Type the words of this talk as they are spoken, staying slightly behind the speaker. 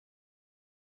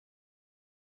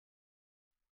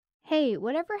Hey,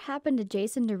 whatever happened to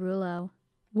Jason Derulo?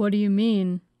 What do you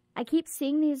mean? I keep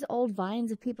seeing these old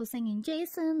vines of people singing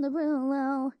Jason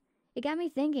Derulo. It got me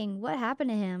thinking, what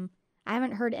happened to him? I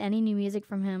haven't heard any new music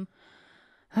from him.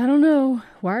 I don't know.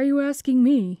 Why are you asking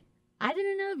me? I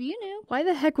didn't know if you knew. Why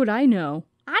the heck would I know?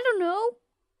 I don't know.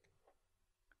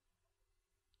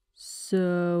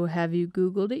 So, have you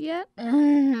Googled it yet?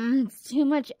 It's too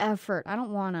much effort. I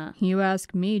don't wanna. You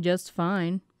ask me just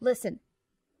fine. Listen.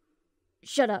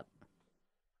 Shut up.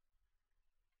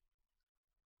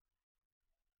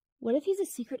 What if he's a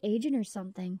secret agent or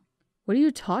something? What are you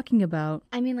talking about?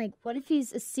 I mean, like, what if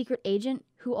he's a secret agent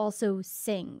who also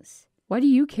sings? Why do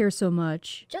you care so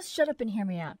much? Just shut up and hear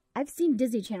me out. I've seen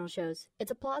Disney Channel shows.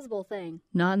 It's a plausible thing.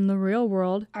 Not in the real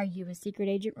world. Are you a secret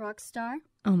agent rock star?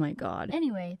 Oh my god.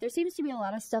 Anyway, there seems to be a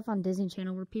lot of stuff on Disney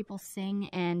Channel where people sing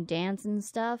and dance and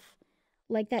stuff.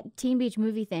 Like that Teen Beach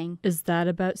movie thing. Is that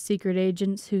about secret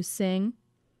agents who sing?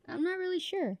 I'm not really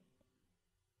sure.